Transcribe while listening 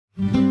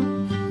こ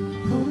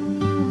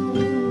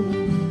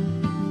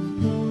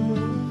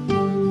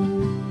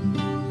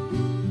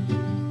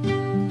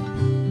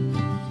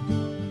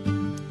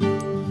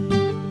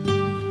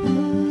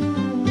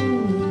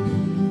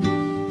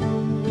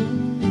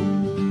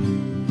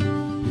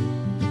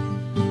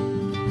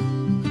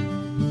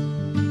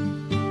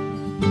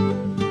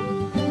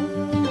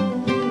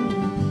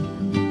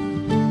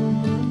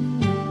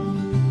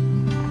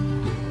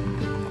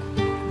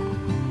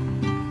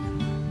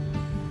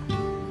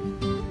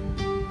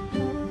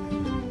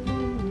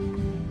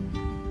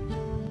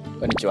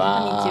んにち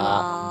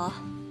は。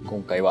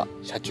今回は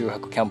車中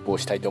泊キャンプを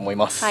したいと思い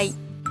ます。はい。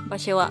場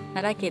所は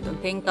奈良県の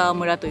天川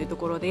村というと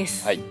ころで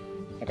す。はい。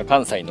なんか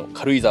関西の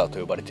軽井沢と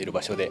呼ばれている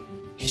場所で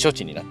避暑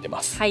地になって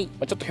ます。はい。ちょ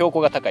っと標高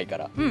が高いか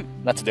ら、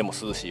夏でも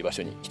涼しい場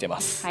所に来てま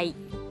す。はい。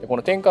でこ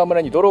の天川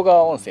村に洞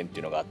川温泉って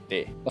いうのがあっ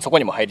て、そこ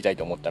にも入りたい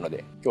と思ったの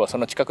で、今日はそ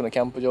の近くのキ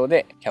ャンプ場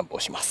でキャンプを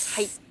します。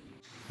はい。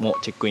もう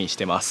チェックインし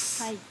てま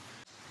す。はい。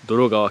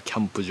洞川キャ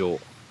ンプ場。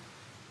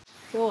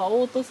今日は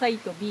オートサイ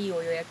ト B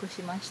を予約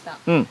しました。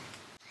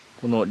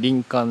この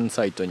林間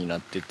サイトにな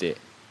ってて、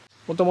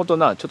もともと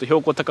ちょっと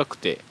標高高く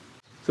て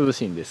涼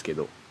しいんですけ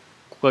ど、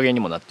木陰に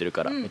もなってる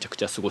からめちゃく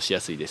ちゃ過ごし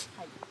やすいです。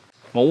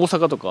大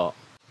阪とか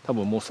多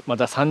分もうま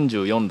だ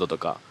34度と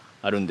か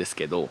あるんです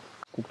けど、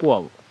ここ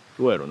は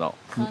どうやろな、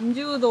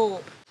30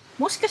度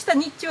もしかしたら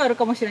日中ある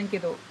かもしれんけ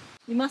ど、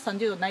今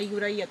30度ない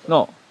ぐらいや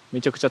とめ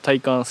ちゃくちゃ体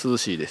感涼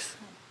しいです。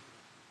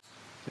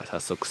じゃあ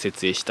早速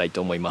設営したいと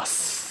思いま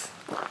す。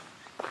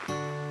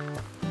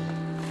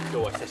今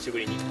日は久しぶ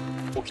りに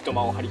置き戸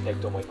間を張りたい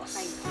と思いま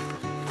す。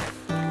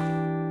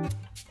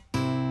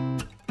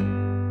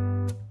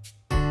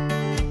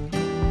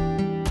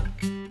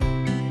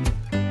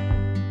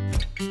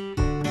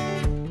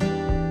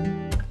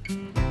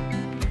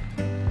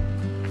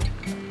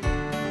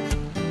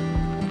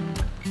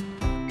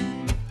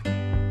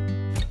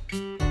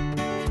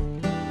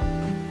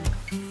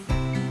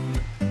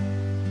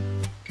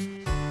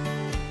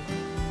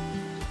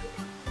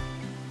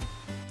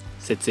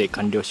設営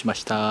完了しま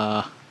し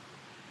た。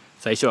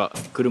最初は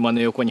車の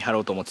横に貼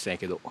ろうと思ってたんや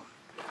けど、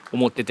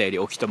思ってたより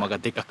置き戸間が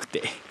でかく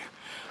て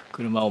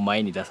車を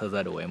前に出さ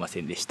ざるを得ま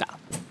せんでした。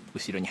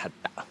後ろに貼っ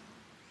た。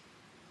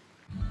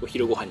お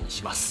昼ご飯に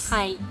します。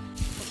はい。お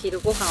昼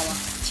ご飯は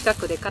近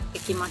くで買って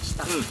きまし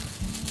た。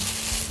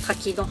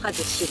柿の葉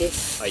寿司で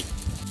す。はい。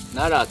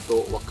奈良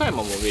と和歌山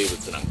も名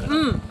物なんか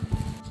な。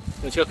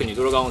近くに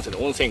洞川温泉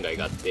の温泉街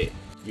があって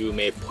有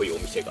名っぽいお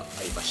店があ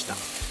りました。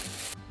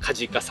か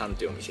じかさん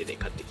というお店で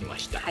買ってきま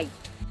した。はい。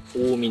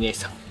大峰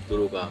山、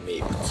洞川名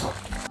物。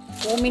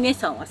大峰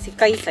山は世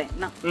界遺産や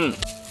な。この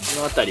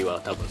辺りは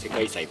多分世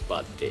界遺産いっぱい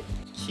あって、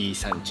紀伊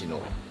山地の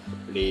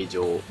霊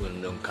場う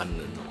んぬんかんぬん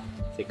の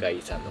世界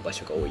遺産の場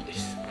所が多いで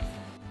す。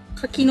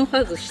柿の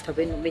葉寿司食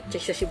べるのめっちゃ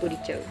久しぶり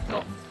ちゃう。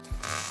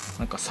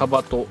なんかサ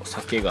バと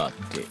酒があっ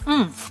て、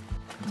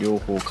両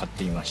方買っ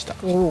てみました。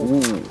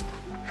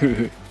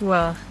う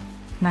わ、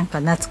なんか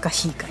懐か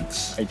しい感じ。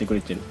書いてく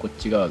れてる。こっ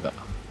ち側が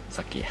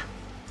酒や。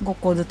5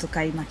個ずつ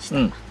買いました。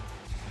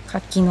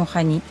柿の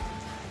葉に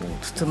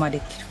包まれ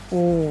てる。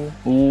おお、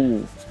こ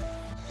ん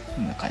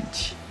な感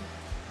じ。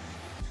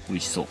美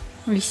味しそう。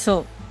美味し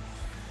そ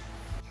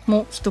う。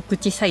もう一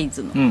口サイ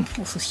ズのお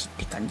寿司っ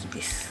て感じ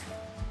です。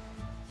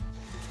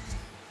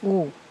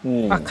お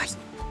お、赤い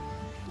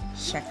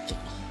鮭。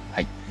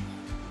はい。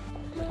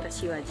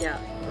私はじゃ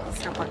あ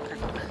サバから。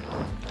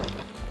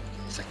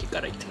鮭か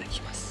らいただ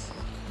きます。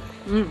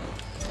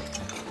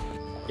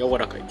柔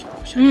らかいけど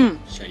シ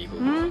ャリ部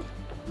分。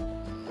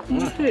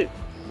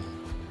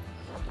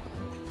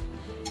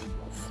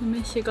酢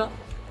飯が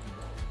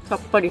さっ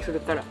ぱりする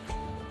から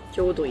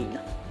ちょうどいい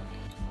な。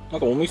なん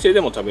かお店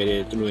でも食べ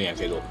れるんや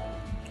けど、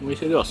お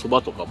店ではそ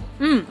ばとかも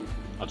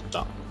あっ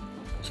た。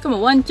しか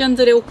もワンチャン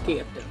ずれ OK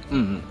やった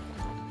よ。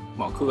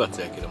まあ9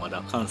月やけどま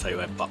だ関西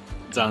はやっぱ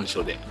残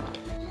暑で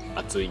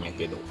暑いんや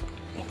けど、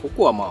こ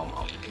こはまあ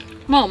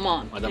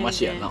まだマ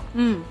シやな。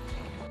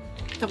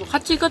多分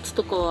8月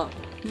とかは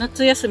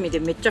夏休みで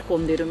めっちゃ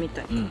混んでるみ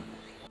たい。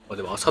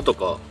でも朝と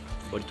か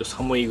割と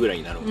寒いぐらい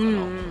になるのか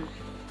な。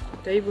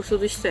だいぶ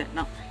涼しそうや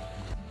な。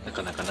な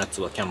かなか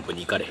夏はキャンプ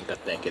に行かれへんかっ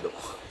たんやけど、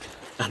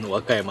和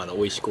歌山の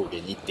大石高原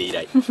に行って以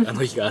来あ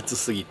の日が暑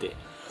すぎて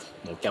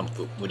もうキャン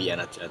プ無理や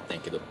なってなったん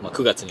やけど、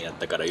9月になっ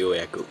たからよう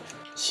やく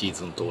シー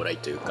ズン到来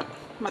というか、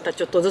また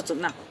ちょっとずつ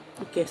な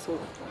行けそう。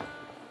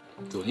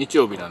今日日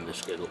曜日なんで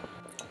すけど、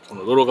こ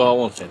の洞川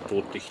温泉通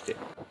ってきて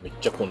めっ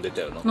ちゃ混んで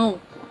たよな。もう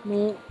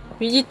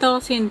ビジタ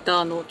ーセン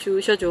ターの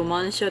駐車場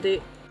満車で、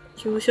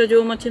駐車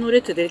場待ちの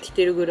列で来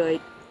てるぐら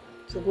い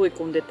すごい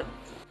混んでた。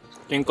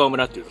天川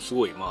村っていうとす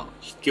ごい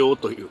秘境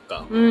という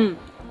か、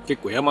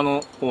結構山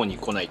の方に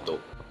来ないと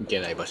い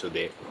けない場所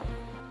で、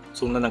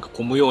そんななんか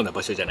混むような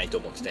場所じゃないと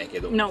思ってたんやけ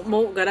ど、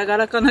もうガラガ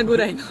ラかなぐ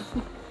らいの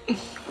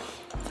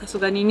さす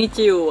がに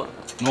日曜は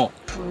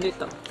混んで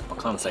た。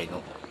関西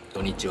の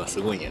土日はす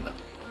ごいんや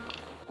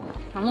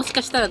な。もし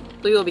かしたら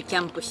土曜日キ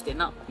ャンプして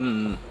な、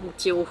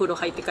日曜お風呂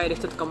入って帰る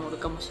人とかもおる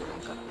かもしれない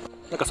から。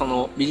なんかそ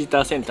のビジタ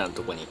ーセンターの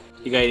とこに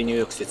日帰り入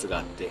浴施設が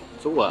あって、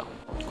そこは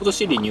今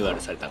年リニューア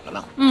ルされたんか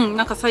な。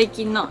なんか最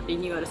近なリ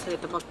ニューアルされ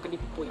たばっかりっ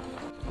ぽい。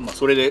まあ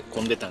それで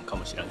混んでたんか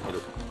もしれんけど、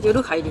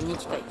夜入りに行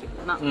きたいけ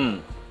どな。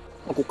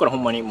ここからほ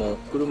んまにもう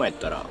車やっ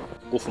たら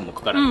5分も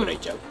かからんぐらい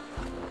ちゃう。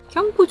キ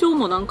ャンプ場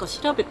もなんか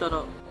調べた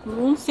ら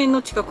温泉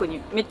の近く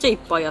にめっちゃいっ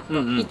ぱいあった。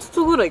5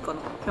つぐらいかな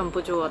キャン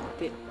プ場あっ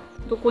て、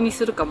どこに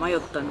するか迷っ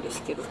たんで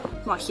すけど、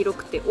まあ広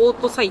くてオー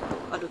トサイト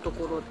あると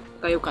ころ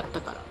が良かっ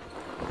たから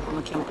こ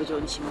のキャンプ場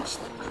にしまし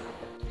た。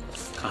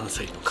関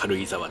西の軽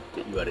井沢っ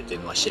て言われて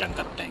るのは知らん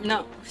かったんやけど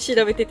な、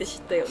調べてて知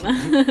ったよな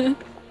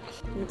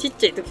ちっ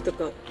ちゃい時と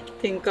か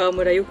天川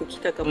村よく来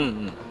たか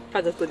も、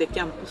家族でキ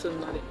ャンプする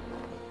まで。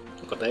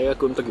なんか大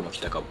学の時も来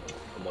たかも、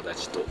友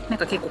達と。なん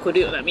か結構来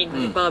るよな、みんな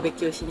でバーベ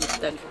キューしに行っ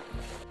たり。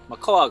ま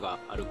あ、川が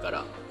あるか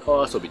ら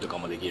川遊びとか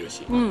もできる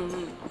し、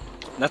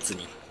夏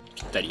に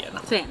ぴったりや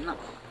な。そうやな。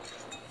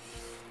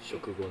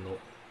食後の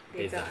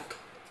デザート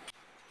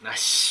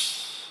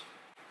梨、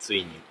つ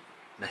いに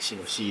梨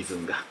のシーズ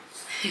ンが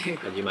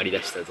始まり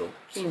だしたぞ。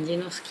ケンジ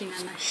の好きな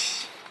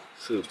梨。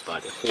スーパ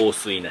ーで放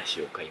水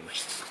梨を買いま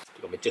した。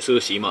てかめっちゃ涼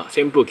しい。今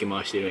扇風機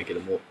回してるんやけど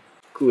も、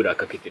クーラー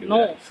かけてるぐ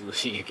らい涼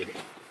しいんやけど、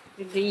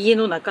全然家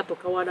の中と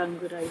変わらん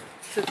ぐらい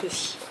涼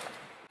しい。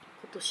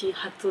今年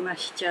初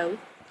梨ちゃう。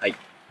はい、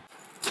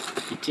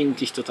1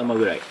日1玉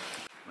ぐらい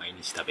毎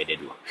日食べれ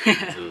るわず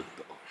ーっ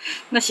と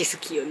梨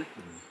好きよね。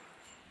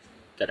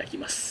いただき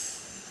ま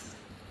す。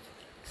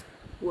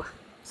うわ、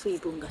水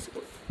分がすご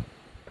い。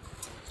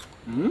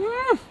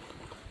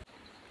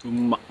う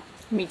んまっ。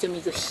みず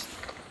みずしい。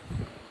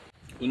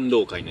運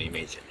動会のイメ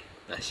ージやね、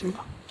梨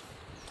は。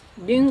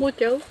りんご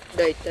ちゃう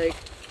だいたい。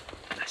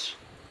梨。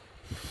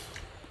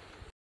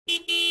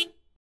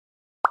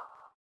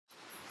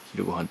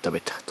昼ご飯食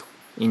べた後、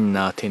イン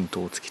ナーテン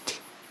トをつけて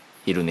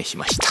昼寝し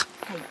ました。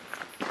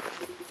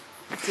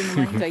いつ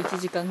の間にか1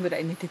時間ぐら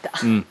い寝てた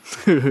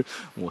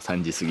もう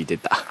3時過ぎて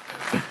た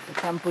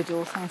キャンプ場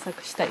を散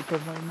策したいと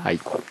思います。はい、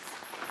こ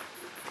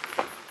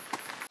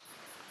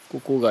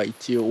こが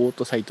一応オー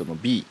トサイトの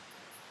B、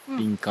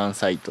林間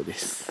サイトで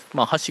す。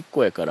まあ端っ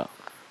こやから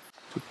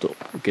ちょっと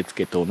受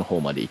付棟の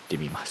方まで行って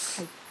みま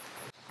す。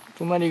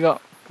隣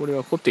がこれ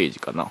はコテージ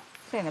かな。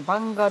そうやね、バ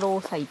ンガロ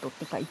ーサイトっ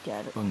て書いて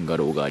ある。バンガ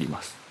ローがあり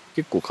ます。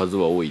結構数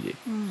は多いで、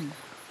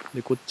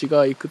でこっち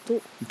側行く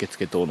と受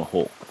付棟の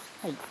方、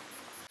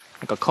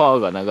なんか川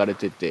が流れ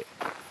てて、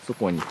そ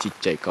こにちっ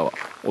ちゃい川、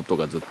音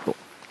がずっと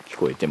聞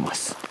こえてま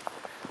す。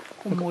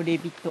木漏れ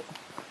日と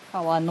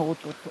川の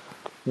音と。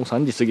もう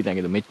3時過ぎたんや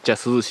けどめっちゃ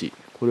涼しい。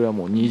これは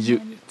もう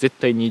絶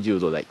対20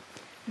度台。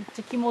めっち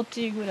ゃ気持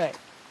ちいいぐらい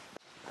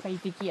快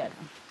適やな。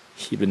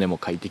昼寝も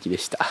快適で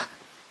した。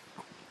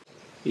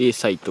A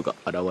サイトが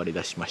現れ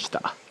出しまし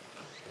た。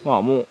ま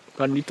あもう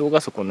管理棟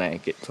がその辺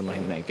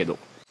なんやけど、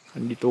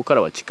管理棟か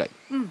らは近い、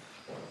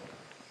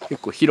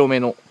結構広め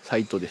のサ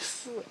イトで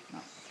す。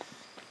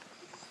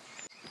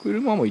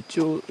車も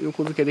一応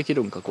横付けでき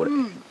るんかこれ。オ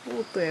ー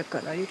トや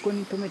から横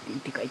に止めていいっ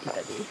て書いてた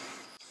で。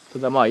た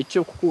だまあ一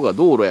応ここが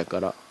道路やか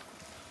ら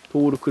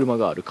通る車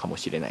があるかも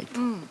しれないと、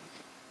こ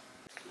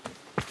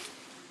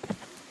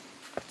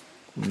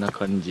んな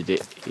感じで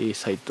A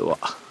サイトは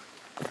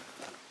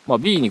まあ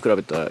B に比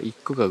べたら一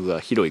区画が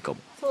広いかも。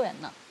そうや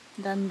な、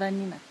だんだん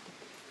になって。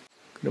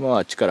車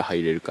は力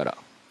入れるから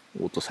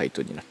オートサイ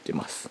トになって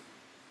ます。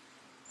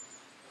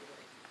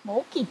まあ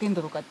大きいテン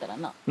トとかやったら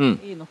な、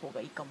A の方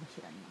がいいかもし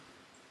れないな。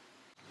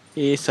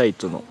A サイ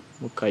トの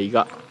向かい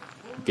が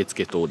受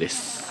付棟で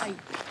す。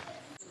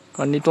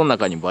管理棟の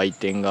中に売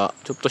店が、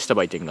ちょっとした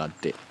売店があっ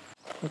て、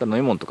なんか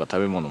飲み物とか食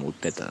べ物も売っ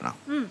てたな。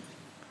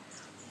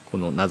こ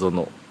の謎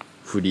の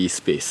フリー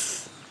スペー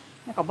ス。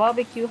なんかバー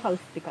ベキューハウス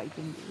って書い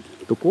てる。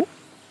どこ？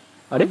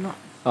あれ？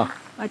あ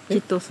っ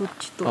ちとそっ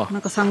ちとなん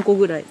か3個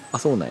ぐらい。あ、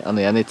そうなんや。あの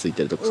屋根つい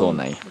てるとこ、そう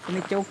なんや。め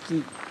っちゃ大き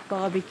い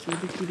バーベキュ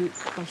ーできる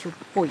場所っ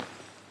ぽい。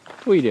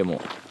トイレ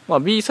も、まあ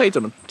B サイト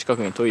の近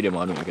くにトイレ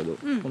もあるんやけど、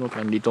この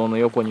管理棟の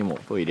横にも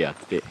トイレあっ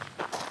て、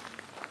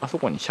あそ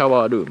こにシャ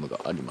ワールーム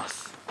がありま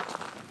す。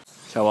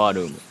シャワー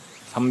ルーム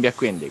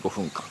300円で5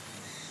分間。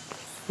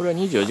これは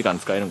24時間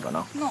使えるんか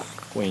な。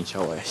コインシャ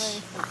ワーや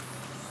し。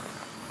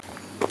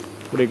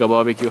これが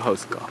バーベキューハウ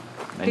スか。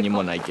何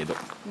もないけど。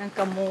なん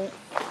かもう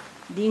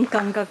林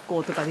間学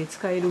校とかで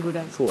使えるぐ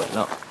らい。そうや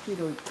な。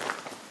広い。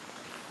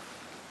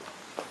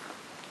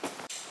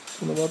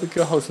このバーベキ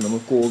ューハウスの向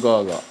こう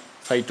側が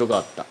サイトが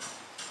あった。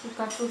部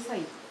活サイ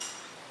ト。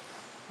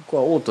ここ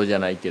はオートじゃ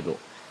ないけど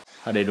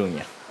晴れるん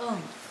や。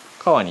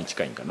川に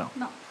近いんかな。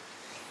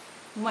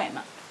うまい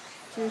な。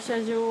駐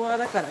車場は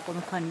だからこ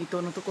の管理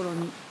棟のところ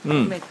に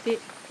止めて、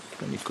こ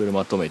こに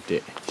車止め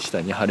て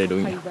下に晴れ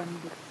るんや。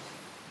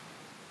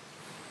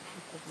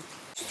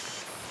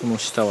この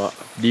下は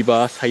リ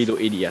バーサイド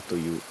エリアと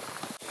いう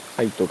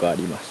サイトがあ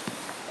ります。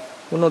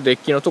このデッ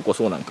キのとこ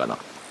そうなんかな。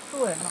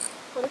そうやな。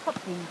これ買っ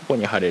ていい。ここ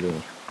に晴れるん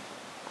や。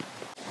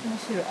面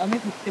白い。雨降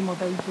っても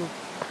大丈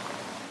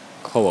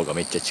夫。川が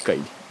めっちゃ近い。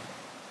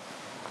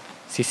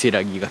せせ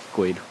らぎが聞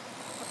こえる。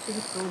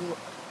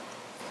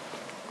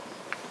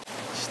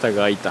下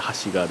が開いた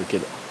橋があるけ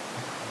ど、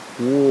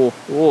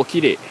おお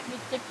綺麗。めっ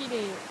ちゃ綺麗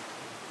よ。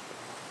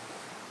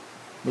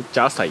めっち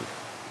ゃ浅い。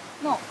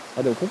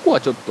あ、でもここ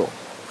はちょっと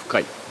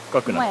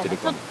深くなってる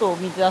かも。ちょっと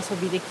水遊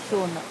びできそ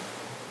うな。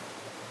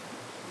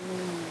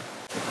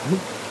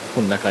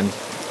こんな感じ。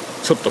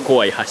ちょっと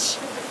怖い橋。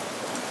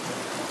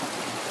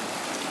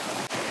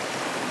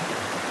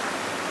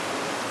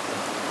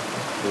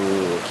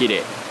おお、綺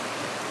麗。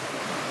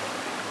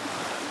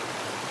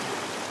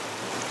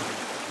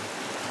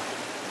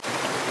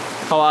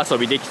川遊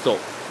びできそう。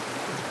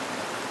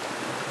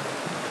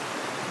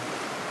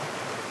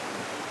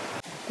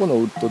この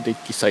ウッドデ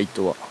ッキサイ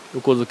トは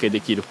横付け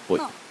できるっぽ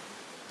い。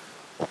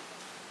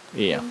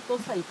ええやん。テント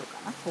サイトか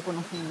な、ここ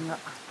の辺が。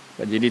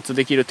自立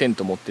できるテン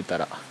ト持ってた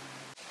ら、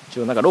一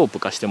応なんかロープ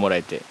貸してもら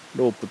えて、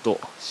ロープと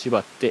縛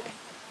って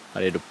張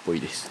れるっぽい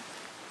です。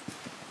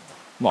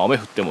まあ雨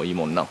降ってもいい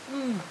もんな。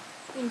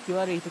天気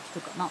悪い時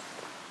とかな。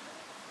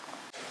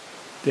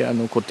で、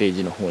コテー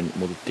ジの方に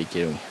戻ってい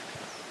けるんや。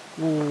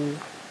おお。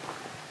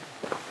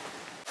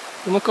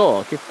この川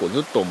は結構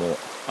ずっともう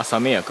浅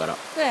めやから、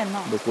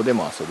どこで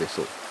も遊べ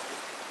そう。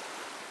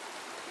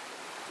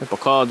やっぱ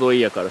川沿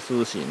いやから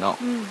涼しいな。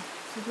す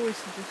ごい涼し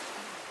い。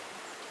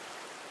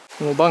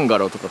このバンガ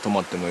ローとか泊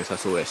まっても良さ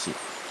そうやし、す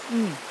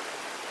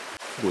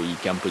ごいいい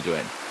キャンプ場や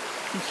ね。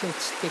避暑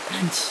地って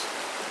感じ。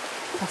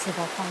さす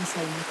が関西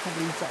の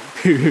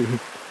軽井沢。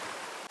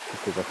こ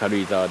こが軽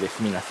井沢で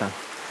す、皆さん。こ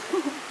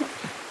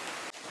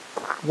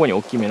こに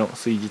大きめの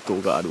炊事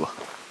塔があるわ。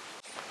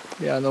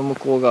で、向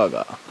こう側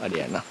があれ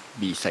やな、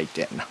B サイ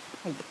トやな。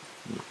見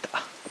えた。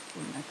こ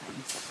んな感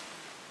じ。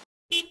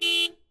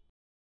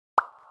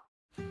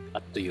あ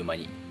っという間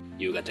に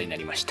夕方にな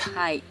りました。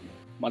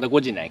まだ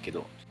5時なんやけ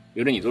ど、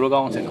夜に洞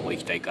川温泉の方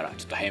行きたいから、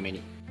ちょっと早め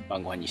に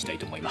晩ご飯にしたい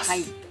と思います。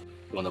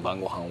今日の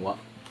晩ご飯は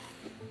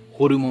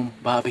ホルモン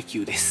バーベキ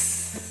ューで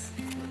す。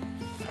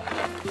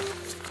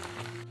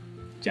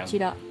じゃん。こち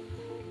ら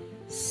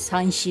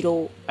三四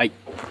郎。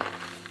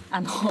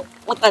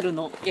小樽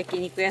の焼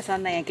肉屋さ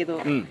んなんやけ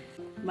ど、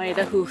前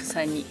田夫婦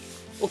さんに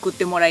送っ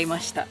てもらいま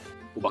した。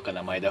おバカ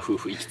な前田夫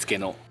婦行きつけ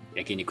の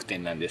焼肉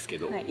店なんですけ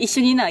ど、一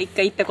緒に一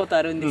回行ったこと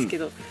あるんですけ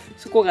ど、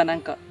そこがな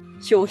んか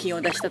商品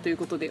を出したという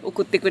ことで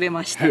送ってくれ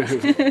ました。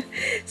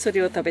そ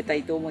れを食べた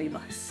いと思い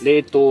ます。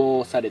冷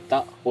凍され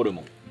たホル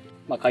モン、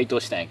まあ解凍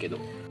したんやけど、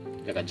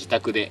だから自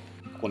宅で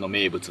この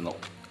名物の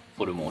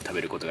ホルモンを食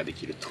べることがで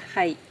きると。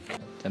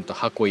ちゃんと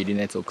箱入り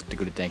のやつ送って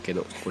くれたんやけ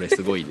ど、これ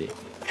すごいで。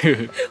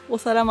お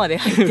皿まで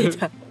入って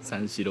た。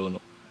三四郎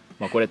の、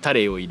まあこれタ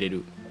レを入れ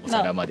るお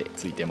皿まで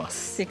ついてま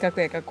す。せっかく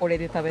やからこれ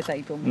で食べた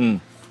いと思う。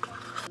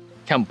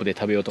キャンプで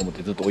食べようと思っ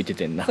てずっと置いて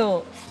てんな。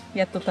そう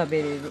やっと食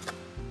べれる。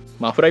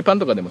まあフライパン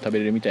とかでも食べ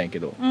れるみたいやけ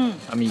ど、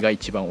網が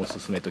一番おす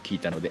すめと聞い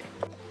たので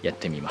やっ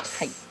てみま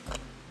す。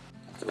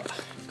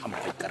乾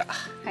杯から。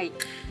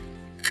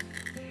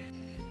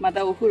ま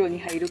だお風呂に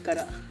入るか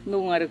ら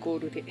ノンアルコー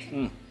ルで。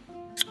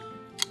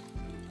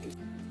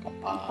乾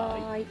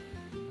杯。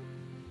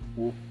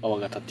お、泡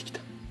が立ってき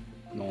た。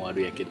ノンア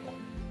ルやけど。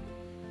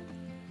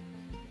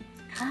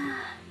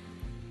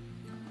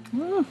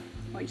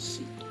美味し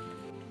い。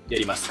や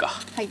りますか。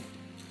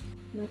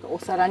なんかお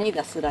皿に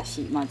出すら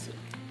しい。まず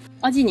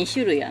味2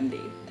種類あんで、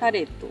タ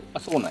レと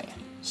そうなんや。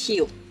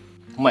塩。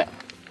ほんまや。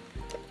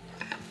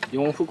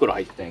4袋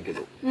入ってたんやけ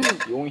ど、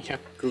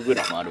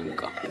400g あるん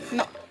か。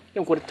で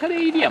もこれタレ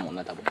入りやもん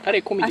な、多分。タレ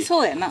込みで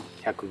そうやな。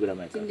100g や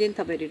から全然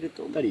食べれる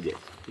と思う。2人で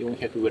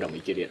 400g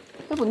いけるやろ。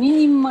多分2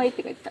人前っ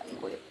て書いてた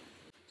これ。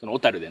その小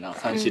樽でな、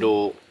三四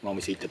郎のお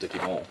店行った時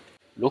も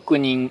6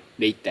人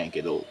で行ったんや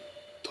けど、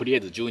とりあえ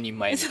ず10人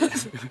前みたいな。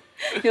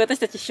で私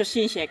たち初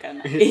心者やから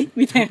な。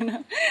みたい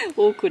な。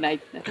多くないっ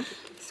てなって。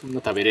そん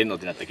な食べれんのっ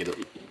てなったけど、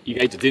意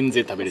外と全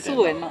然食べれたよ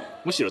な。そうやな。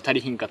むしろ足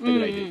りひんかったぐ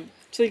らいで。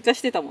追加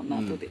してたもんな、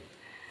後で。一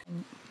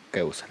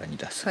回お皿に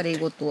出す。タレ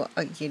ごとは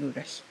あげる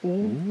らしい。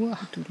うわ。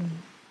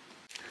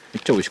め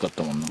っちゃ美味しかっ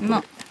たもん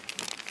な。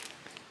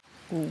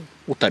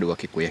小樽は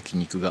結構焼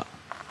肉が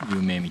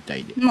有名みた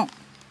いで。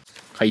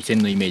海鮮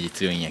のイメージ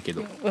強いんやけ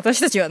ど。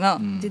私たちはな、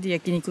全然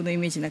焼肉のイ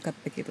メージなかっ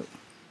たけど。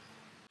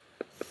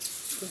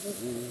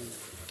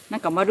なん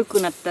か丸く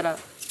なったら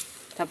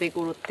食べ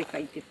頃って書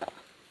いてた。な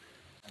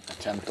んか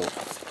ちゃんと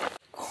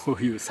こ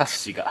ういう冊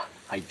子が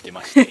入って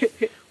まし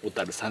て小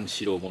樽三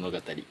四郎物語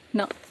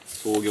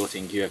創業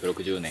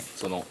1960年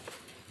その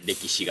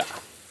歴史が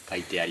書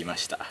いてありま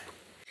した。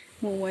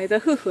もう前田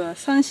夫婦は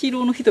三四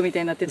郎の人みた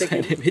いになってた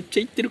けどめっち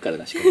ゃ言ってるから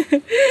な。しか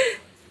も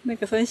なん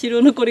か三四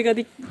郎のこれが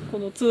こ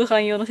の通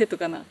販用のセット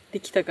かな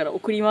できたから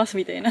送ります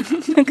みたいなな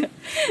んか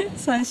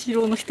三四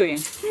郎の人やん。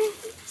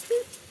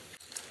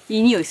い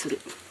い匂いする。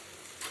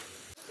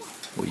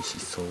美味し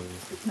そう。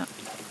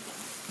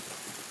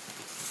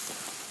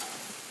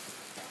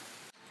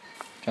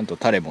ちゃんと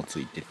タレもつ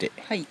いてて、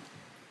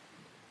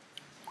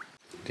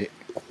で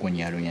ここ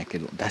にあるんやけ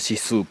どだし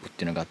スープっ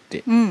ていうのがあっ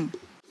て、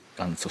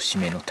元祖締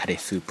めのタレ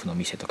スープの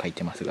店と書い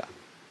てますが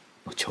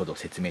後ほど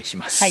説明し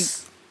ま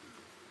す。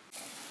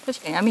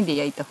確かに網で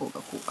焼いた方が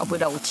こう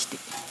油落ちて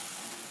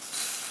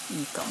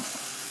いいかも。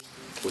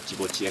ぼち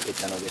ぼち焼け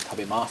たので食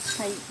べま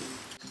す。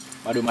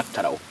丸まっ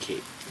たら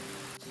OK。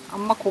 あ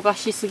んま焦が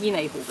しすぎ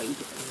ない方がいい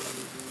です。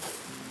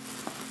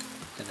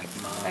いただき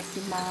ます。いただき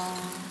ま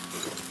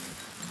す。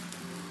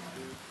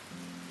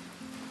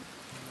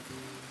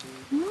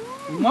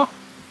うまっ。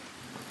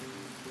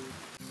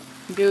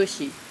ジュー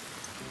シー。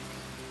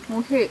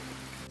おいしい。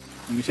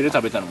お店で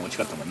食べたのも美味し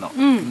かったもんな。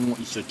も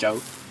う一緒ちゃ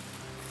う。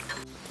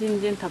全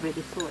然食べれ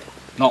そうや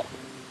な。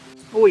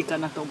多いか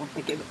なと思っ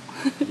たけど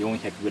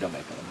 400g やか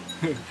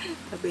らね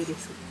食べれそう。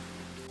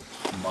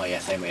まあ野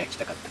菜も焼き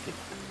たかったけど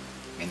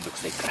めんどく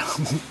さいから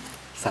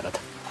サラダ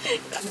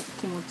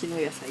気持ちの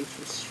野菜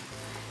摂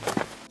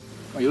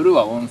取。夜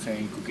は温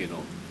泉行くけど、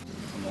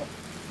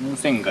その温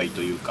泉街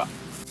というか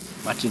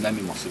街並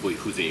みもすごい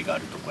風情があ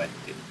るとこやっ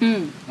て、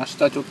明日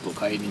ちょっと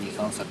帰りに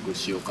散策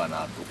しようかな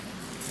と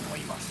思い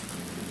ます。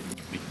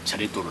めっちゃ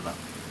レトロな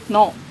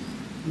の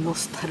ノ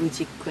スタル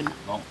ジックな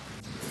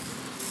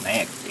何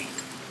やっけ、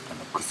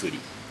薬、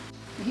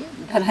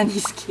ダラニ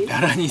スケ。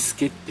ダラニス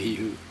ケって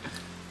いう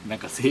なん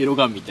かせいろ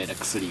がんみたいな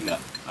薬が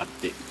あっ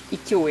て、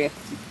胃腸や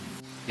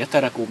や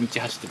たらこう道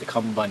走ってて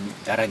看板に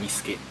ダラニ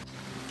スケ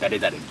誰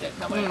々みたい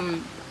な名前の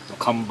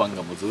看板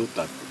がもうずっ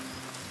とあって、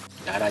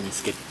ダラニ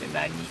スケって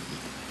何みたいな。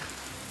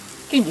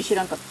ケンジ知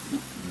らんかっ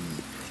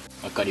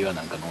た。あかりは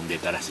なんか飲んで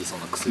たらしい、そ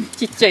の薬。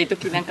ちっちゃい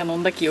時なんか飲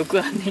んだ記憶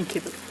あんねんけ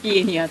ど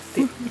家にあっ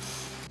て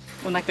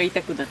お腹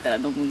痛くなったら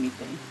飲むみ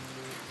たいな。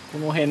こ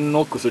の辺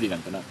の薬なん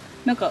かな。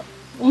なんか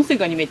温泉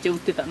街にめっちゃ売っ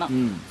てたな。あ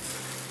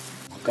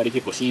かり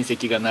結構親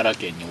戚が奈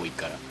良県に多い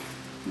から、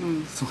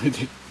それ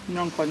で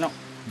なんかな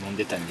飲ん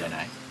でたんじゃ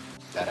ない。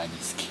ダラニ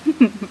スケ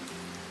なんか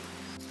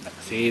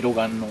せいろ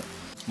がんの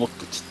もっ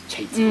とちっち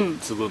ゃい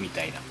粒み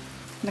たいな。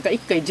なんか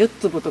1回10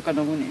粒とか飲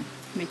むねん。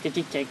めっちゃ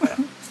ちっちゃいから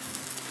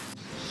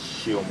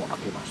塩もか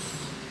けま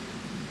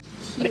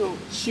す。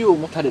塩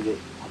もタレで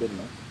食べる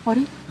の？あ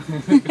れ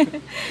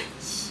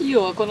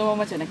塩はこのま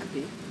まじゃなく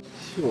て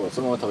塩は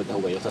そのまま食べた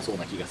方が良さそう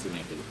な気がするん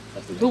やけ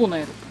ど。どうなん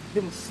やろか。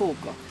でもそう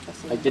か。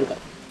入ってるかな。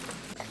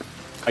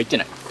入って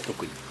ない、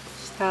特に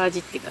下味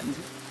って感じ。ま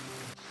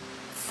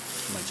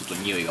あちょっと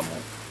匂いがもう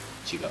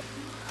違う。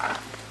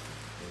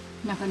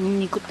なんかニン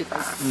ニクって感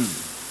じ。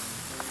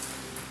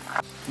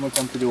このキ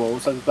ャンプ場は大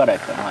阪からや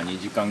ったらまあ2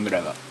時間ぐら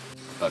いがか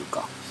かる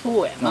か。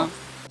そうやな。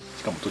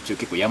しかも途中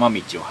結構山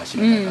道を走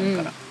らなあかん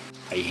から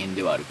大変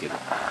ではあるけど、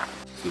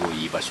すご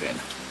いいい場所やな。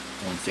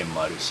温泉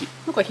もあるし、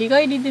なんか日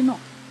帰りでな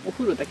お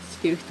風呂だけ来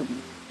てる人も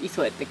い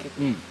そうやったけ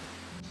ど、なん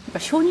か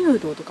鍾乳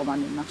洞とかもあ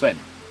んねんな。そうや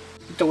な。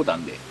行ったことあ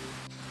んで。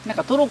なん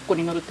かトロッコ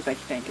に乗るって書い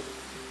てたんやけど、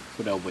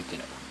それは覚えて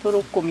ない。トロ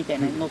ッコみたい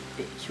なのに乗っ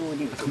て鍾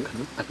乳洞乗っ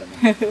たか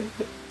な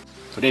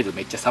とりあえず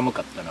めっちゃ寒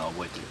かったのは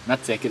覚えてる。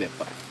夏やけどやっ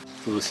ぱ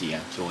涼しいや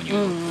ん、鍾乳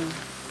洞。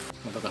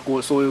だか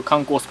らそういう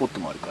観光スポット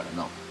もあるから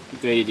な。日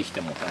帰りでき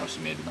ても楽し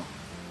めるな。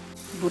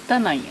豚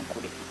なんや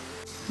これ。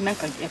なん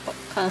かやっぱ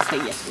関西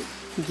やと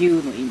牛の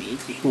イメ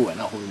ージ。そうや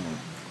な、ホルモン。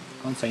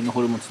関西の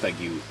ホルモンつったら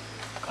牛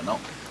かな。やっ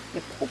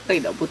ぱ北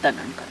海道は豚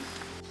なんかな。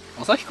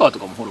旭川と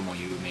かもホルモン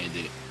有名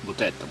で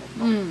豚やった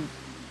もんな。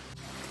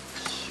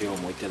塩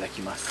もいただ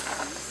きま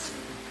す。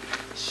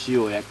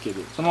塩やけ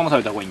どそのまま食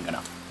べた方がいいんか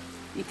な。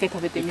一回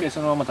食べてみる。一回そ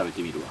のまま食べ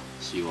てみるわ。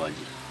塩味。はい、な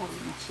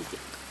しで。い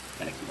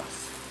ただきま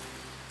す。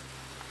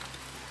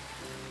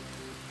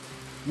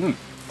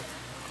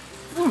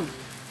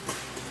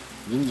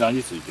全然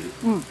味ついてる。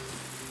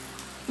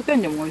ペ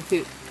ンでも美味し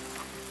い。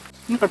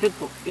なんかちょっ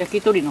と焼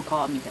き鳥の皮みた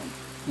いな。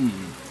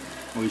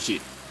美味し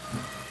い。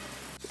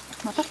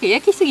まあ確かに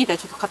焼きすぎたら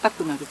ちょっと硬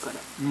くなるから、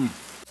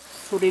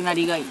それな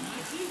りがいいね。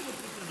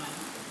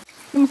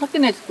でもさっき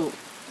のやつと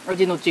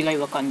味の違い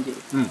は感じる。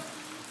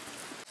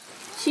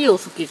塩好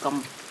きか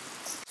も。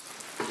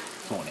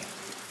そうね、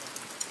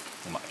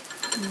うまい。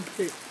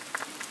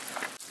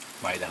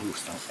前田夫婦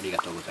さん、ありが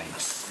とうございま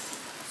す。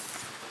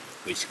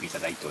美味しくいた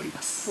だいており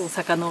ます。大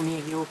阪のお土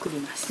産を送り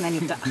ます。何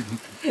か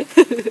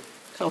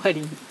代わ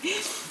りに。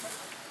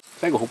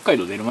最後北海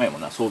道出る前も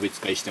な、送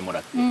別会してもら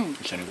って、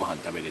一緒にご飯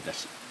食べれた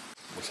し、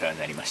お世話に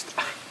なりまし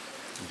た。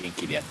元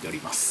気でやっており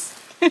ます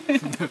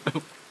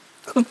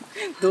この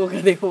動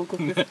画で報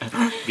告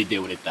ビデ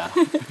オレタ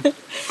ー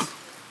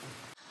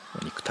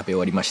お肉食べ終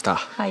わりました。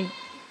はい、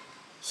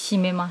締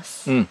めま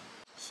す。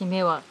締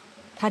めは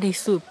タレ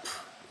スープ。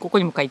ここ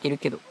にも書いてる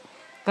けど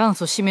元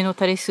祖締めの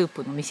タレスー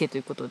プの店と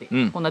いうことで、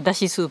こんなだ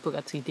しスープ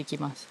がついてき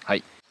ます。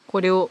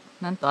これを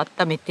なんと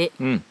温めて、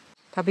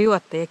食べ終わ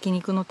った焼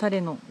肉のタ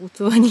レの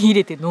器に入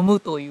れて飲む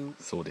という。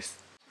そうです。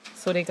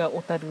それが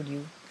小樽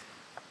流。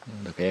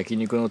だから焼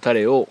肉のタ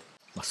レを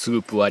ス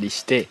ープ割り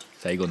して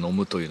最後飲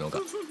むというのが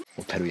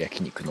小樽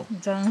焼肉の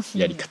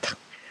やり方。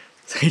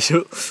最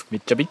初め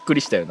っちゃびっく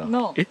りしたよ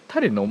な。タ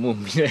レ飲む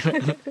みたいな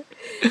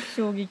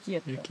衝撃や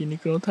った。焼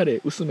肉のタ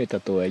レ薄めた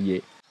とはい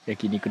え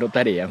焼肉の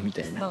タレやんみ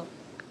たいな。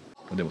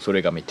でもそ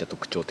れがめっちゃ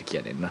特徴的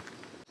やねんな。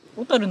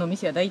小樽の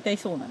店は大体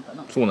そうなんか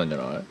な。そうなんじゃ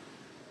ない。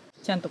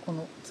ちゃんとこ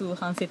の通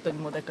販セットに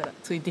もだから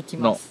ついてき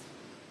ます。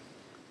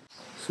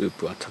スー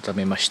プは温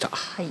めました。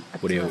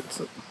これを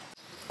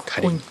タ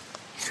レに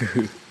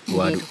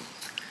割る。こ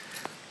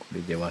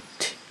れで割っ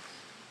て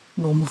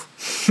飲む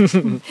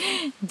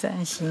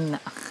斬新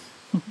な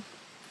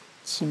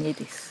締め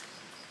です。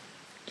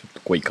ちょっ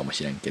と濃いかも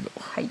しれんけど、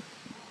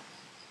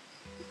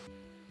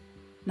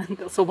なん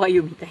かそば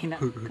湯みたいな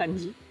感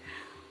じ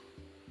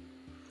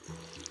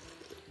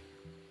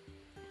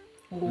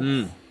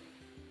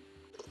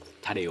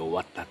タレを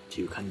割ったって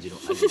いう感じの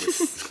味で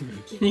す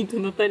焼肉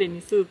のタレに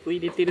スープ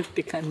入れてるっ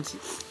て感じ。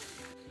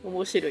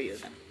面白いよ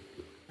な。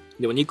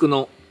でも肉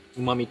の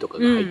うまみとか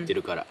が入って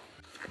るから、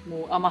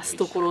もう余す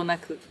ところな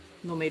く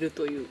飲める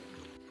という。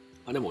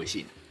あれも美味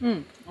しいね。う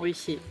ん美味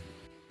しい。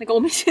なんか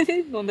お店で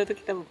飲んだ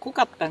時多分濃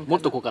かったんかな。も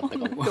っと濃かったか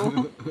も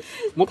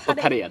もっと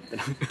タレやった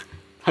ら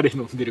タレ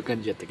飲んでる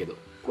感じやったけど、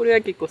これは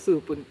結構スー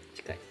プに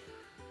近い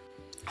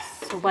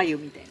そば湯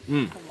みたいな、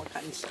うん、こんな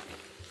感じ。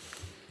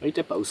割と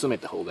やっぱ薄め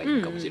た方がい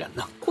いかもしれん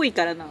な、濃い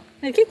からな。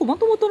結構も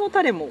ともとの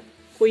タレも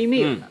濃いめ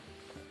よな。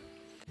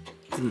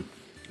美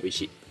味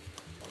しい。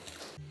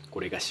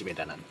これが締め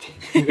だなんて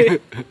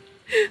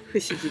不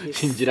思議です。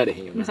信じられへ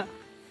んよな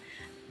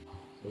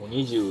もう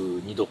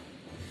22度、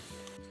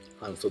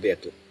半袖や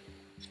とちょ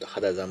っと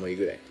肌寒い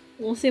ぐらい。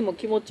温泉も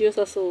気持ちよ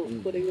さそう、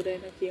これぐらい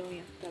の気温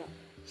やったら。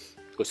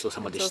ごちそう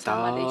さまでし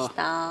た。ごちそうさまでし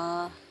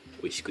た。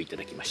美味しくいた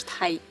だきました。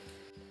はい、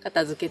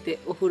片付けて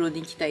お風呂に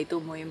行きたいと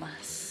思いま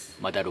す。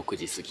まだ6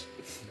時過ぎ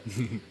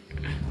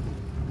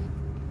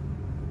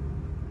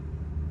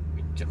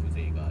めっちゃ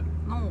風情がある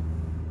の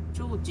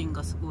提灯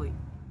がすごい。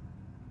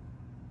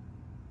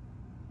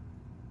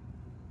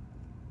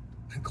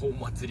なんかお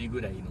祭りぐ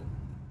らいの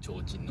提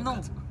灯の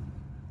数。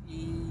い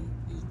い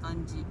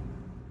感じ。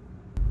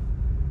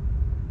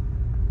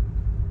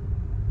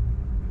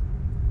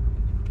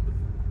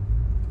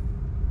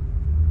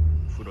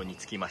風呂に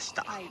着きまし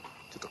た、はい、ちょ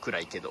っと暗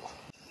いけど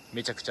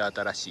めちゃくちゃ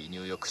新しい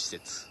入浴施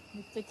設。め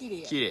っちゃ綺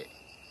麗や。綺麗。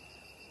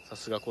さ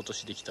すが今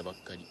年できたばっ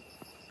かり。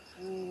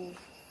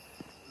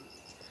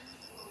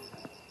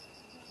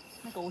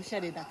なんかおしゃ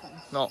れな感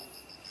じの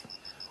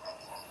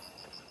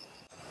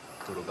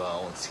洞川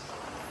温泉。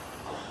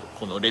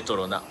このレト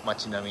ロな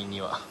街並み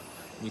には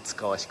似つ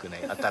かわしくな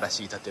い新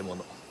しい建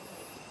物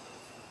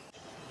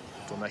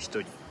大人1人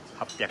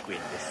800円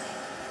です。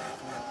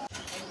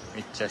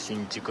めっちゃ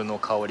新築の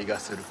香りが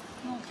する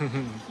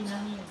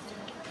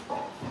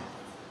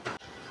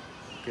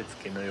受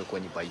付の横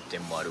に売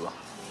店もあるわ。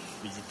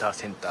ビジター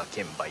センター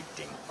兼売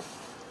店。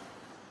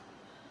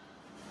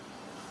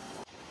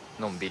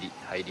のんびり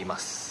入りま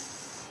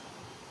す。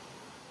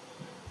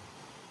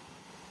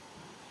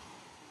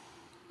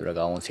洞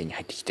川温泉に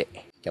入ってきて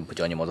キャンプ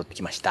場に戻って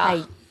きました。は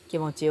い、気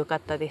持ちよかっ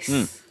たで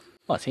す。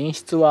まあ泉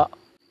質は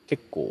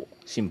結構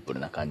シンプル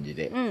な感じ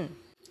で、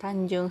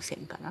単純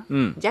泉かな、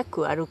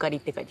弱アルカリ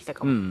って書いてた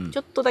かも、ち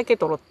ょっとだけ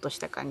とろっとし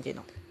た感じ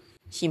の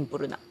シンプ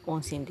ルな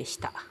温泉でし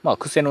た。まあ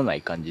癖のな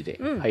い感じで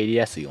入り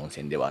やすい温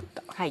泉ではあっ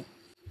た。はい、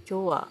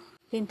今日は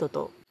テント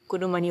と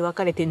車に分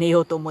かれて寝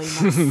ようと思いま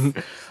す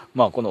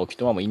まあこの沖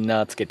縄もイン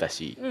ナーつけた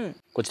し、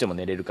こっちでも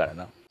寝れるから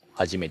な。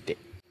初めて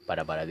バ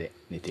ラバラで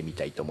寝てみ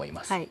たいと思い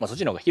ます。まあそっ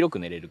ちの方が広く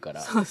寝れるか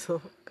ら。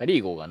カリ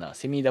ー号がな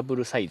セミダブ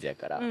ルサイズや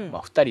から、ま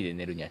あ2人で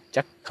寝るには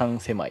若干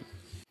狭い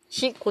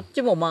し、こっ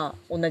ちもま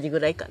あ同じぐ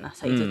らいかな、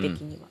サイズ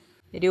的には。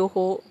両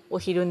方お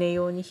昼寝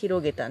用に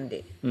広げたん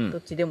で、ど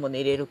っちでも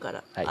寝れるか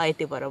ら、あえ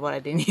てバラバ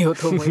ラで寝よう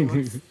と思いま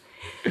す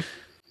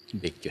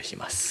別居し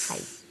ます。は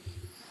い、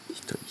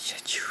一人車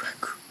中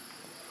泊。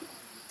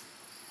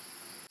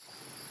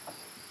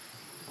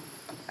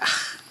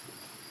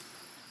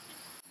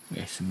お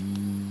やすみ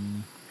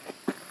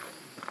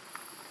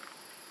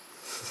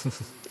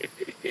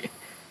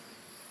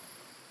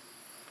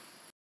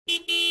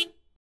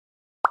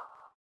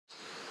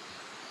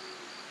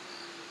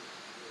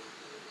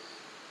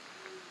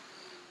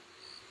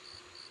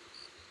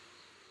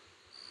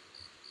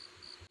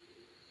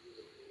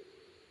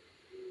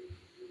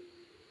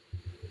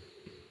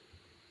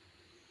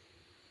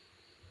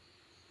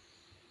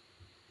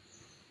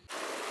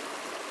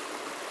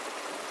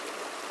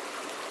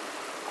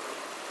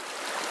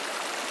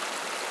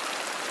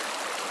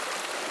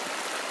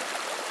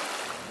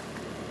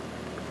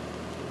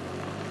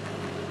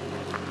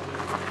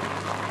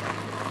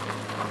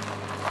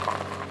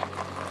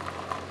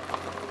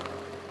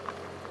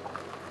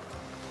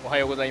おは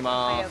ようござい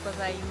ます。おはようご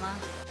ざいま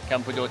す。キャ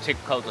ンプ場チェッ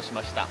クアウトし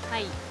ました。は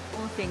い、温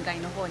泉街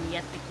の方に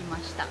やってきま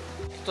した。ちょっ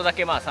とだ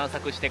けまあ散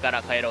策してか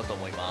ら帰ろうと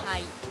思います。は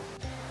い、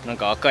なん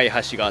か赤い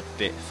橋があっ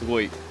てす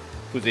ごい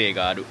風情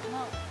がある。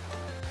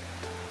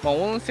まあ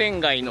温泉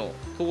街の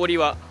通り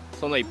は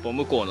その一歩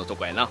向こうのと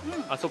こやな。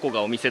あそこ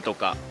がお店と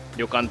か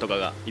旅館とか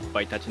がいっ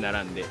ぱい立ち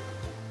並んで、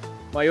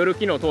まあ夜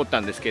昨日通った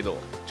んですけど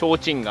提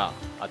灯が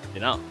あって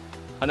な、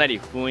かなり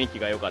雰囲気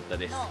が良かった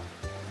です。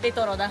レ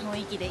トロな雰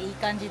囲気でいい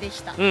感じで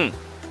した。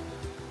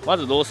ま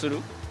ずどうする？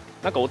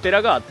なんかお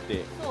寺があっ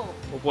て、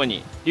ここ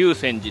に龍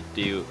泉寺っ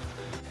ていう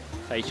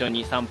最初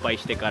に参拝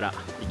してから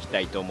行きた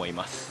いと思い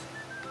ます。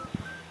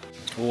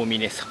大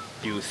峰山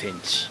龍泉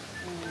寺、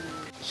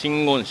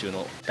真言宗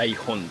の大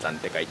本山っ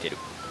て書いてる。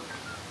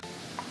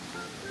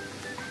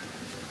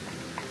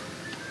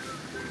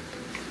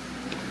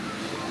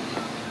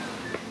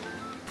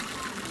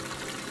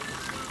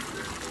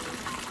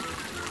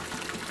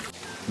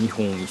日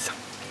本遺産。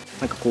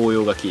なんか紅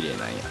葉が綺麗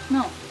なんや。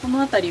この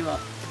辺りは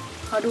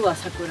春は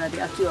桜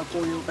で秋は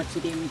紅葉が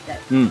綺麗みたい。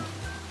今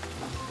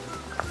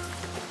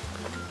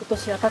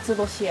年は辰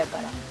年やか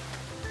らなん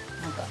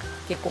か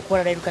結構来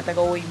られる方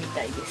が多いみ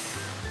たいで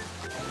す。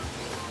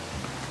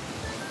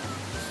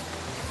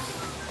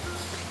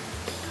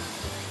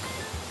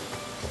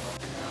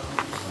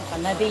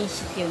なで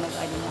石っていうのが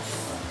ありま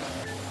す。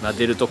撫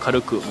でると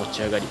軽く持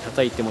ち上がり、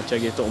叩いて持ち上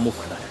げると重く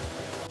なる。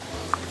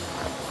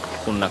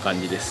こんな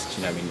感じです。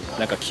ちなみに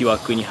なんか木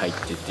枠に入っ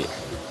てて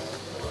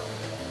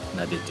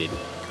撫でてる。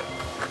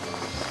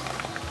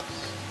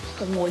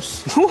重い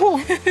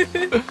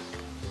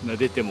撫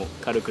でても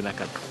軽くな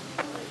かった。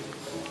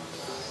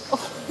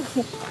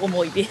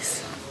重いで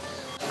す。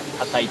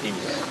叩いてみ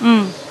る。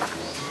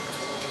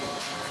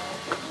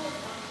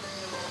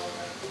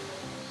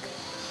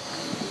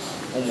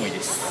重い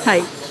です。は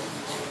い。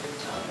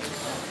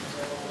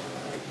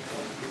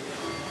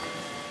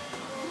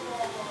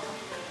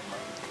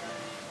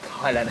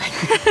変わらない。もっ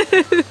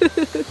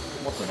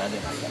と撫でないかな。ち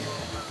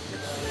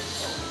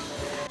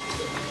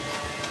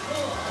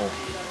ょ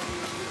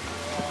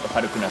っと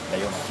軽くなった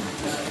ような気がす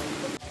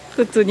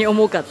る。普通に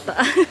重かった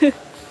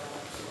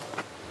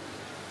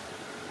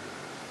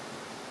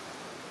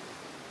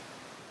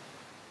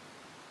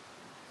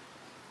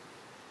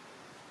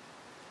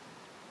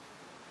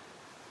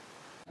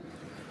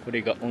こ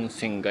れが温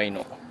泉街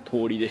の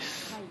通りで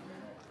す、はい、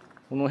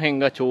この辺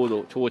がちょう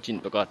ど提灯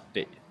とかあっ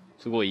て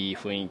すごいいい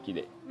雰囲気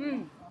で、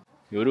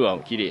夜は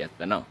綺麗やっ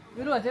たな。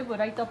夜は全部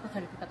ライトアップさ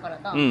れてたから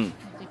な、めっち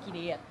ゃ綺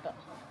麗やった。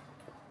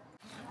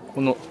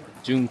この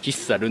純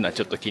喫茶ルナ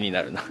ちょっと気に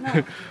なるな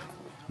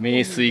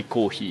名水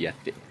コーヒーやっ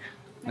て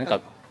なん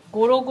か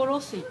ゴロゴロ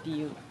水って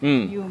いう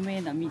有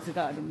名な水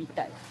があるみ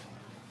たい、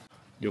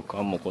旅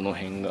館もこの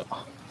辺が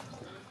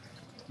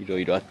いろ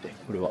いろあって、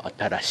これは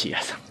新しい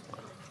屋さん。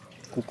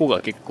ここ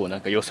が結構な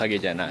んか良さげ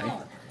じゃない？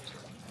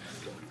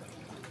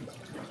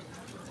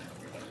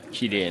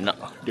綺麗な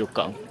旅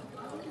館。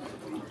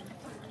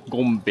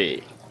ゴンベ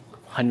イ、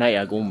花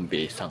屋ゴン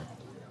ベイさん。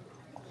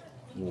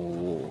お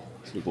お、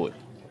すごい。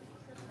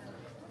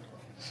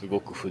すご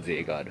く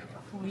風情がある。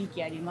雰囲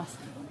気あります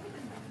ね。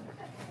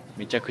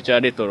めちゃくちゃ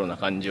レトロな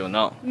感じよ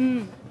な。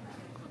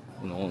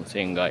この温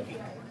泉街。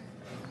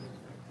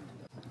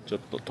ちょっ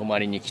と泊ま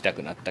りに来た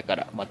くなったか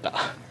らまた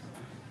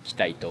来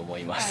たいと思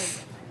いま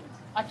す。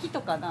はい、秋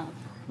とかな、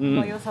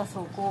良さ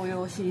そう、紅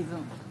葉シーズン。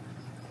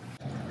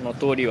この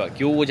通りは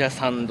行者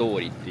さん通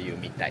りっていう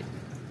みたい。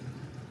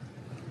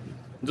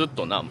ずっ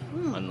とな、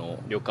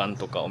旅館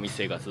とかお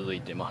店が続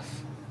いてま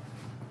す。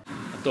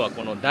あとは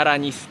このダラ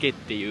ニスケっ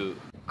ていう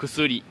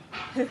薬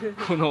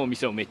このお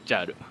店もめっちゃ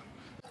ある。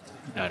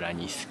ダラ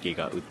ニスケ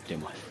が売って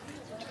ます。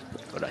ちょ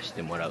っと取らせ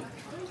てもらう。こ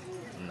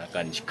んな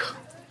感じか。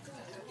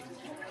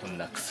こん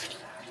な薬。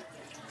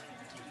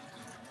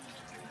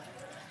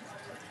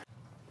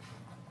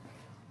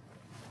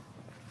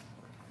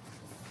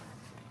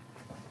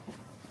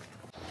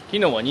昨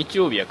日は日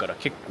曜日やから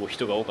結構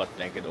人が多かっ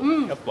たんやけど、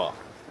やっぱ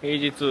平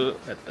日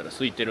やったら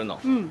空いてるな。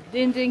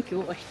全然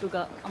今日は人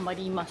があま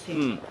りいませ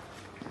ん。や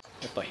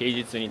っぱ平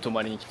日に泊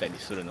まりに来たり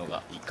するの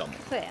がいいかも。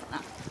そうや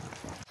な。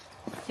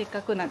せっ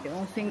かくなんで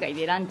温泉街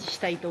でランチし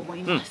たいと思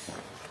います。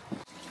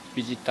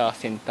ビジター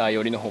センター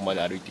寄りの方まで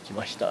歩いてき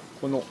ました。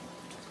この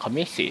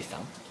亀清さ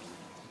ん、こ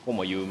こ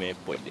も有名っ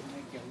ぽいで、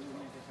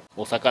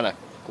お魚こ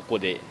こ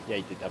で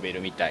焼いて食べ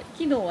るみたい。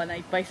昨日はな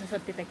いっぱい刺さ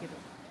ってたけど、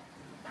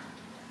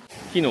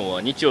昨日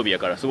は日曜日や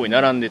からすごい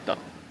並んでた。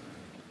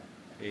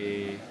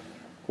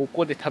こ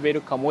こで食べ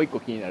るかもう一個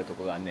気になると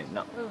こがあんねん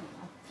な。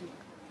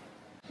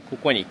こ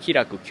こにき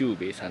らく久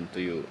兵衛さんと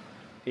いう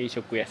定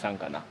食屋さん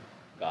かな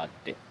があっ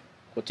て、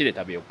こっちで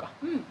食べようか。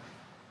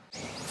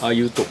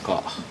鮎と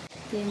か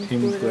天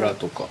ぷら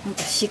とか、なん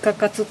か鹿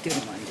カツっていう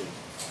のもある。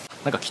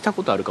なんか来た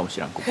ことあるかもし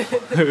らん、ここ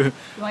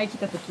前来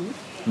た時、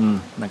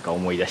なんか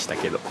思い出した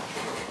けど。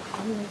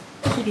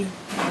きれい。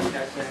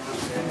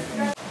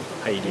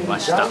入りま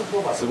した。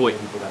すごい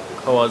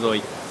川沿い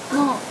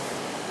の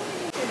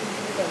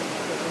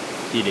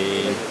綺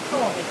麗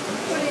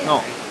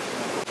の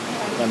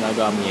魚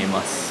が見え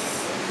ます。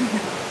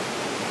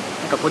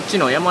なんかこっち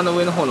の山の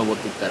上の方登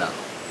っていったら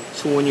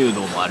鍾乳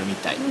洞もあるみ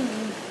たい。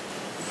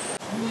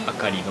あ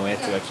かりのや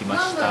つが来ま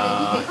し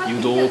た。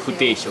湯豆腐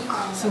定食。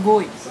す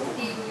ごい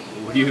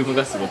ボリューム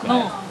がすごくな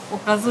い？お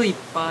かずいっ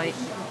ぱい。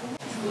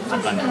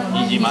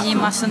ニジ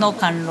マスの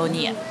甘露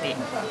煮やって。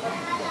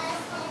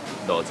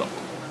どうぞ。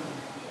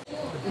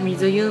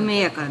水有名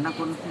やからな、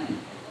この辺。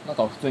なん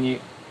か普通に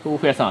豆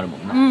腐屋さんあるも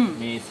んな。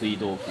名水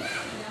豆腐。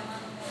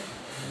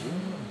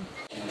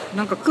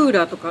なんかクー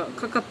ラーとか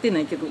かかってな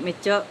いけどめっ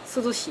ちゃ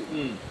涼しい。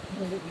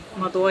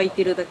窓開い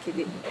てるだけ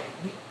で。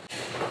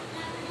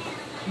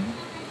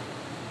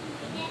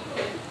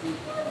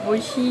美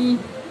味しい。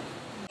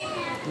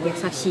優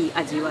しい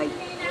味わい。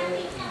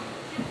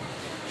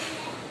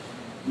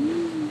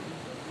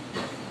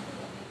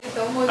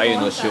鮎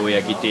の塩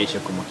焼き定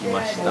食も来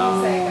まし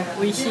た。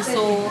美味し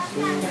そう。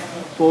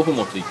豆腐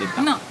もついて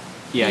た。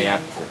冷やや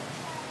っこ。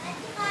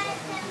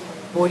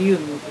ボリュー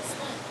ムです。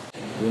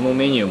どの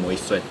メニューも美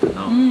味しそうやった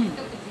な。お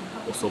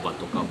蕎麦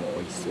とかも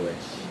美味しそうやし。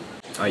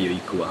鮎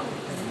行くわ。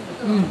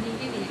うまっ。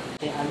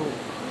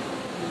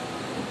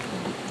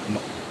う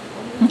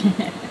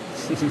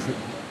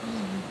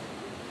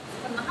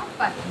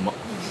まっ。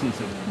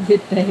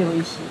絶対美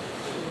味しい。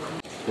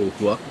豆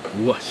腐は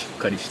うわしっ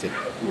かりしてる。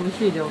美味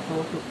しいでお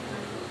豆腐。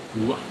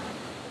うわ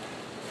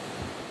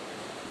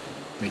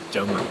めっち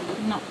ゃうまい。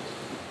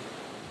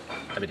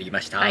食べてき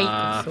ました。は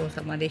い、ごちそう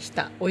さまでし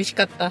た。美味し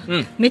かった。う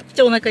ん、めっち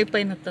ゃお腹いっぱ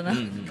いになったな。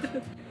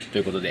と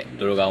いうことで、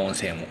洞川温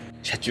泉を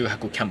車中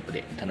泊キャンプ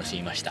で楽し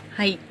みました。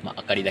はい。まあ、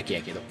明かりだけ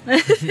やけど。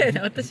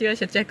私は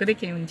車中泊で、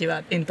ケンジ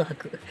はテント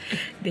泊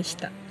でし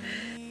た。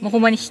まあ、ほ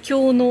んまに秘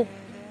境の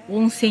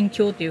温泉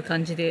郷という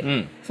感じで、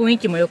雰囲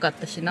気も良かっ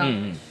たしな。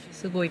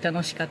すごい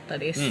楽しかった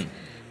です。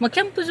まあ、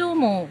キャンプ場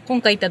も、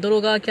今回行った洞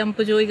川キャン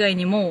プ場以外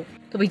にも、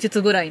多分5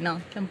つぐらいな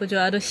キャンプ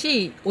場ある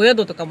し、お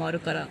宿とかもある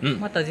から、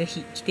またぜ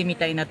ひ来てみ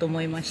たいなと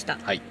思いました。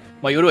はい。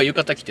まあ、夜は浴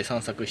衣着て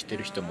散策して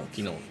る人も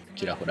昨日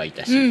ちらほらい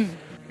たし、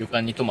旅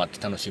館に泊まっ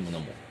て楽しむの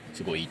も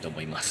すごいいいと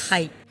思います。は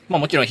い。まあ、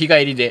もちろん日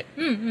帰りで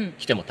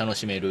来ても楽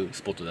しめる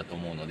スポットだと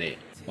思うので、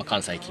まあ、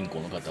関西近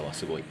郊の方は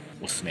すごい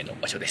おすすめの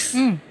場所です。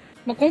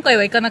まあ、今回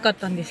は行かなかっ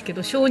たんですけ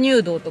ど、鍾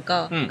乳洞と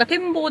か、なんか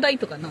展望台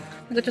とかなん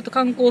かちょっと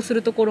観光す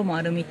るところも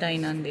あるみたい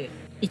なんで、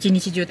一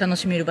日中楽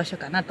しめる場所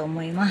かなと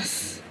思いま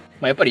す。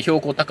まあやっぱり標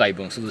高高い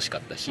分涼しか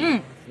ったし、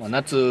まあ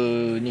夏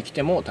に来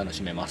ても楽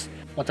しめます。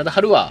まあ、ただ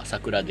春は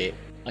桜で、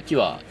秋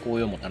は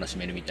紅葉も楽し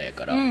めるみたいや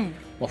から、ま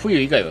あ冬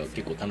以外は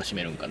結構楽し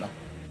めるんかな。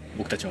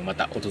僕たちもま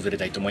た訪れ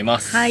たいと思いま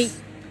す。はい。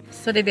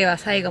それでは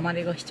最後ま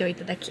でご視聴い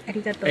ただきあ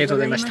りがとうご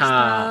ざいまし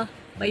た。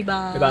バイ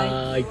バーイ。バイ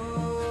バ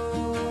ーイ。